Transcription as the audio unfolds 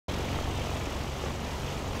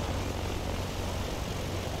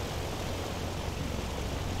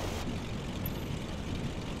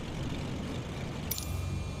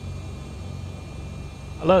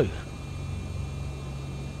Hello.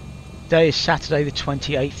 Today is Saturday the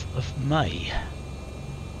 28th of May.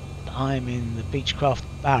 I'm in the Beechcraft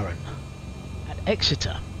Baron at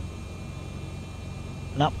Exeter.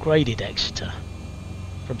 An upgraded Exeter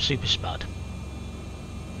from Super Spud.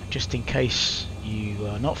 Just in case you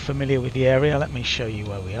are not familiar with the area, let me show you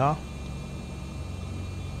where we are.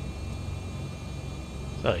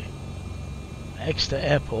 So, Exeter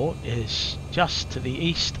Airport is just to the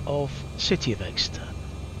east of the city of Exeter,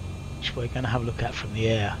 which we're going to have a look at from the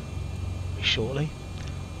air very shortly.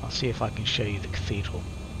 I'll see if I can show you the cathedral.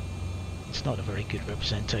 It's not a very good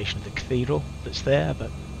representation of the cathedral that's there, but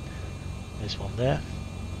there's one there.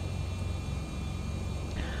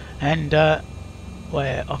 And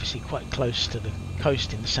we're obviously quite close to the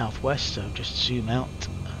coast in the southwest, so just zoom out.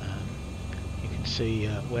 You can see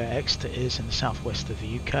where Exeter is in the southwest of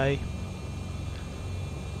the UK.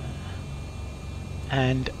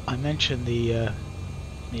 And I mentioned the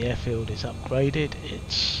airfield is upgraded.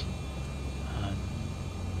 It's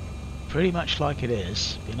pretty much like it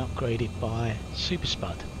is been upgraded by Super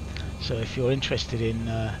Spud. So if you're interested in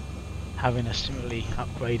having a similarly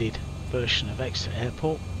upgraded version of Exeter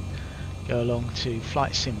Airport, go along to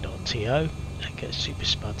flightsim.to and get Super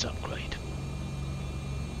Spud's upgrade.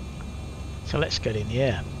 So let's get in the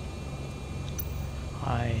air.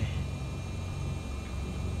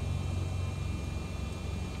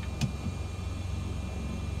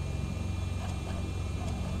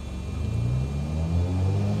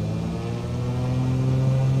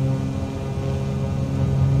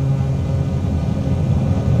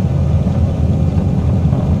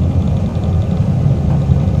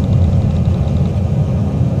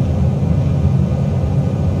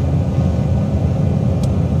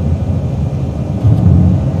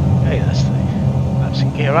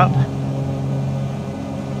 Gear up.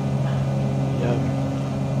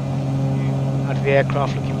 Out of the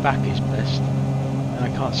aircraft looking back is best, and I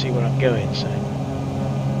can't see where I'm going, so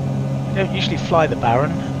I don't usually fly the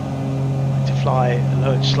Baron. I like to fly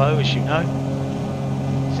low and slow, as you know.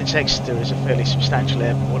 Since Exeter is a fairly substantial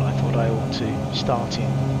airport, I thought I ought to start in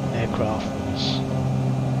an aircraft that was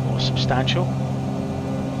more substantial.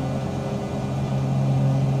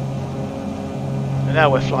 And now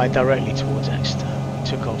we're flying directly towards Exeter.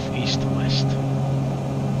 Took off east to west,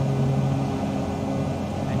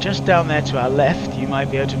 and just down there to our left you might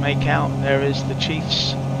be able to make out there is the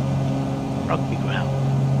Chiefs rugby ground.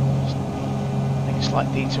 Just take a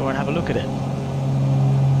slight detour and have a look at it.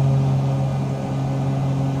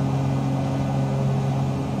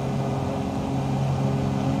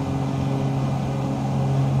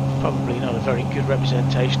 Probably not a very good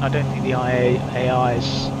representation. I don't think the AI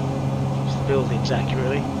is used the buildings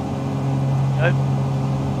accurately. No.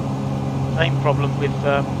 Same problem with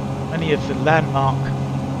many of the landmark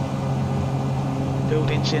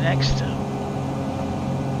buildings in Exeter,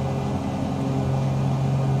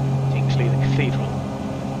 particularly the cathedral,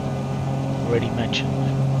 already mentioned.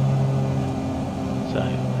 So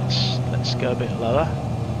let's go a bit lower,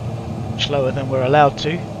 much lower than we're allowed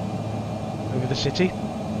to, over the city.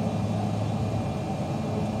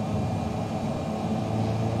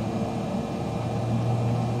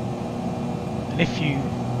 And if you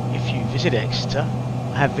visit Exeter,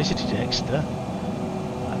 I have visited Exeter,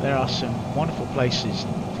 there are some wonderful places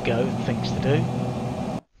to go and things to do.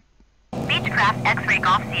 Beechcraft X-Ray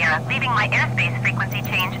Golf Sierra, leaving my airspace frequency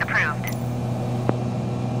change approved.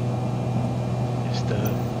 Just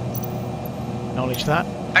acknowledge that.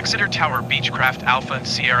 Exeter Tower Beechcraft Alpha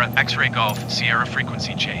Sierra X-Ray Golf Sierra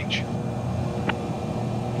frequency change.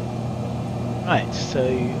 Right, so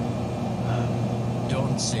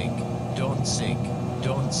don't sink, don't sink.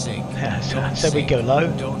 Don't sink. Yeah, don't so sink, we go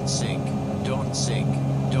low. Don't sink. Don't sink.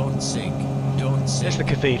 Don't sink. Don't sink. There's the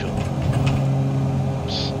cathedral.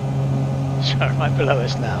 Oops. Sorry, right below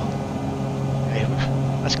us now. Okay,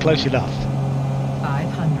 that's close enough.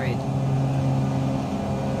 500.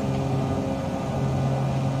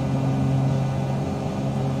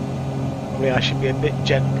 Probably I should be a bit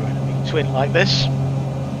gentler in a big twin like this.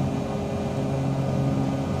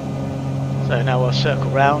 So now we'll circle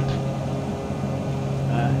round.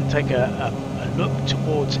 Take a look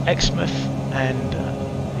towards Exmouth and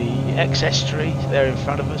the ex-estuary there in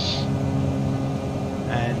front of us,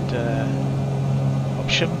 and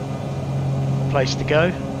Opsham, place to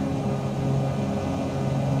go.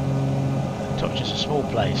 Tottenham's a small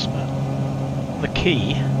place, but on the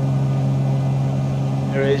quay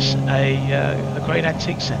there is a great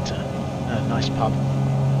antique centre, a nice pub.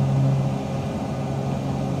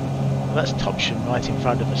 Well, that's Topsham right in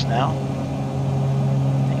front of us now.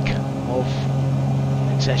 Of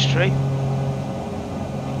ex-estuary.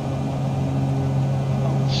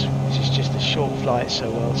 short flight,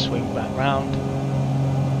 so we'll swing back round,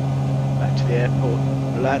 back to the airport,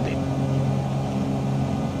 landing.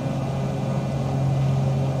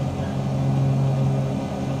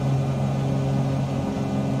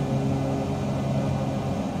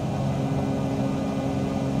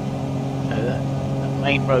 So that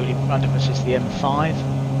main road in front of us is the M5,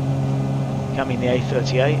 coming the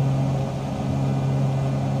A38.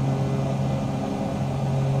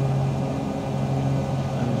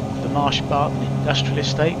 Marsh Barton Industrial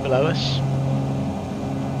Estate below us.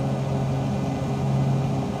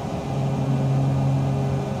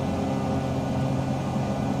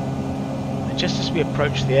 And just as we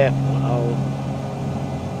approach the airport, I'll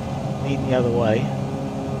lean the other way.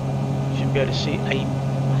 You should be able to see a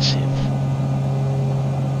massive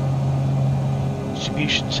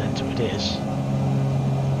distribution centre. It is,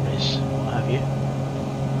 or is, what have you.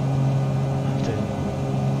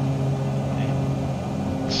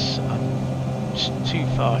 Too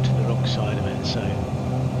far to the wrong side of it, so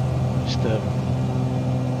just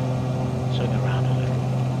swing around a little.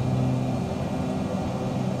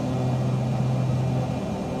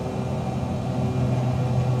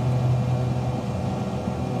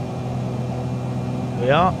 Here we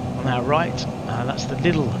are on our right. That's the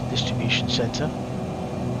little distribution centre,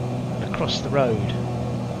 and across the road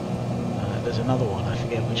there's another one. I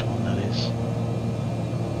forget which one that is.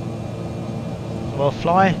 So I'll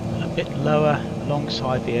fly a bit lower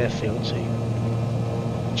alongside the airfield, so you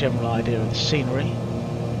get a general idea of the scenery,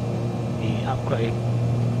 the upgrade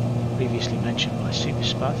previously mentioned by Super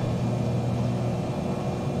Spud.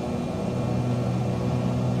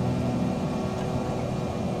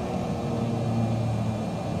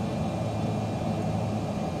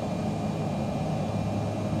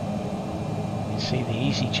 You can see the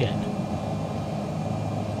EasyJet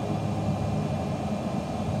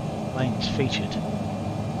planes featured.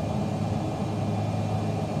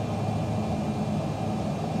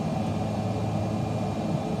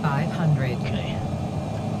 Okay,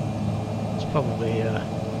 it's probably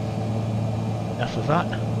enough of that.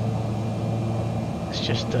 Let's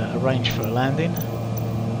just arrange for a landing.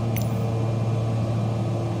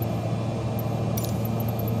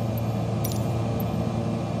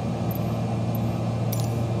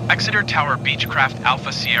 Exeter Tower Beechcraft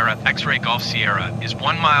Alpha Sierra X-Ray Golf Sierra is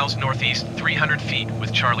 1 mile northeast, 300 feet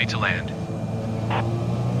with Charlie to land.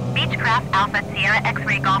 Beechcraft Alpha Sierra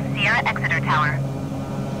X-Ray Golf Sierra Exeter Tower.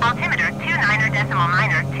 Altimeter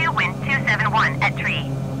 29er.2, wind 271 at tree.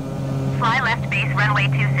 Fly left base runway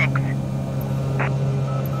 26.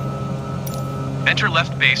 Enter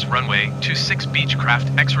left base runway 26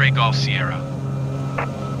 Beechcraft X-Ray Golf Sierra.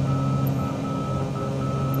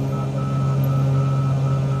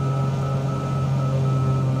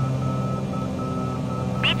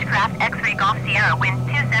 Beechcraft X-Ray Golf Sierra, wind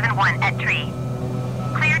 271 at tree.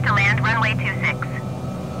 Clear to land runway 26.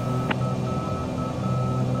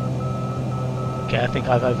 Okay, I think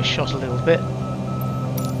I've overshot a little bit.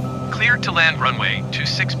 Clear to land runway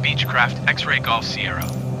 26 Beechcraft X-Ray Golf Sierra.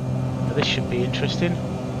 Now this should be interesting.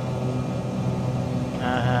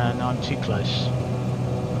 No, I'm too close.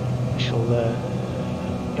 I shall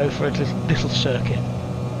go for a little circuit.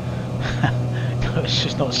 No, it's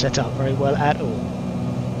just not set up very well at all.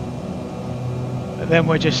 But then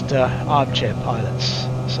we're just armchair pilots,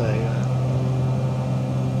 so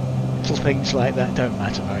little things like that don't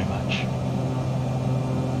matter very much.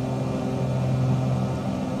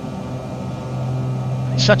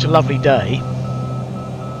 It's such a lovely day.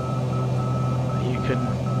 You can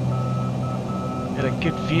get a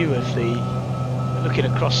good view of looking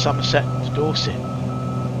across Somerset to Dorset.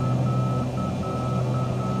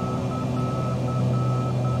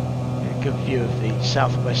 Get a good view of the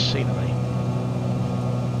southwest scenery.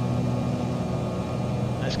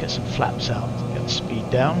 Let's get some flaps out, get the speed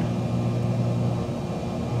down.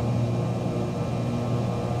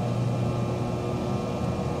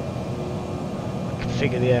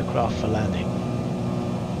 Configure the aircraft for landing.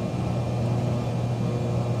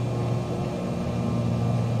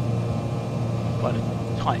 Quite a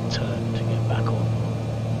tight turn to get back on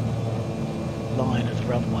line of the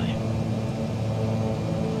runway.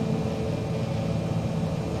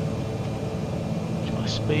 Watch my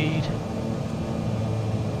speed.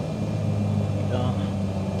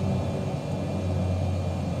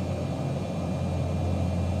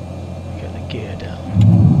 Get the gear down.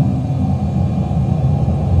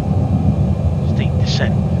 Steep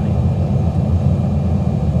descent.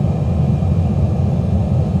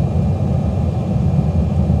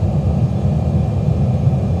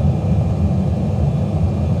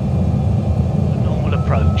 Normal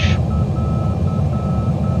approach.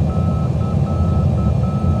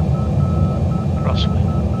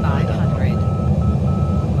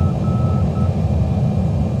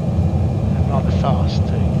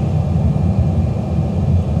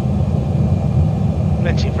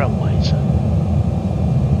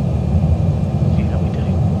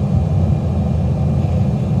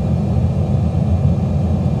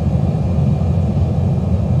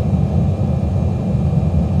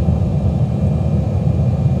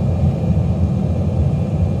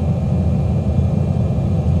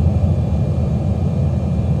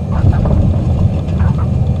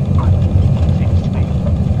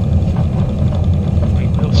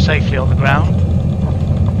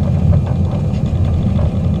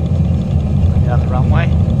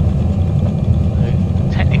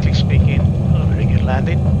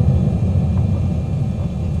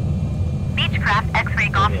 Beechcraft X-ray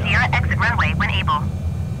Golf There we are. Sierra exit runway when able.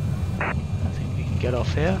 I think we can get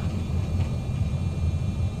off here.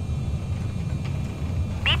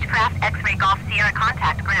 Beechcraft X-ray Golf Sierra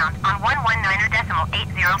contact ground on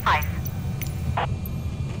 119.805.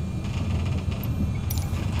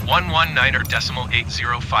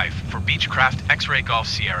 119.805 for Beechcraft X-ray Golf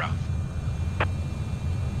Sierra.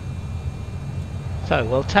 So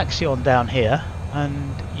we'll taxi on down here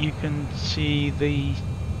and you can see the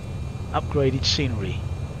upgraded scenery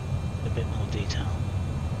in a bit more detail.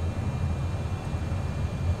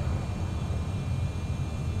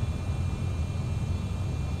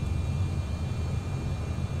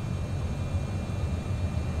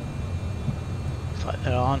 Looks like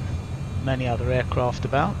there aren't many other aircraft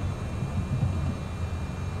about.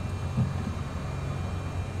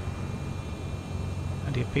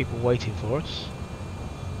 Plenty of people waiting for us.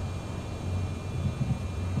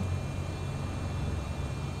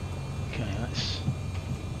 Okay, let's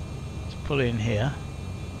pull in here.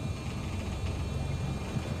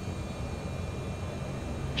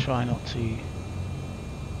 Try not to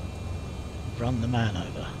run the man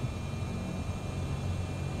over.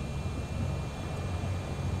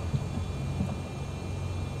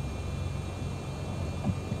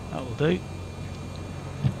 That will do.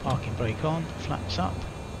 Parking brake on, flaps up.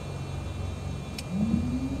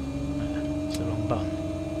 It's the wrong button.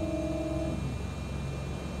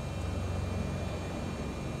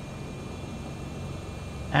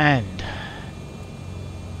 And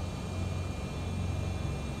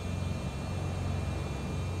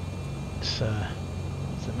it's the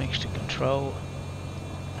mixture control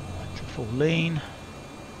to full lean,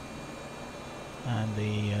 and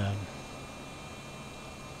the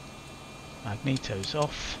magneto's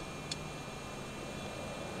off.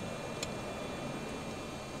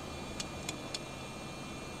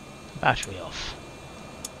 Battery off.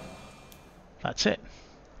 That's it.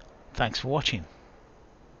 Thanks for watching.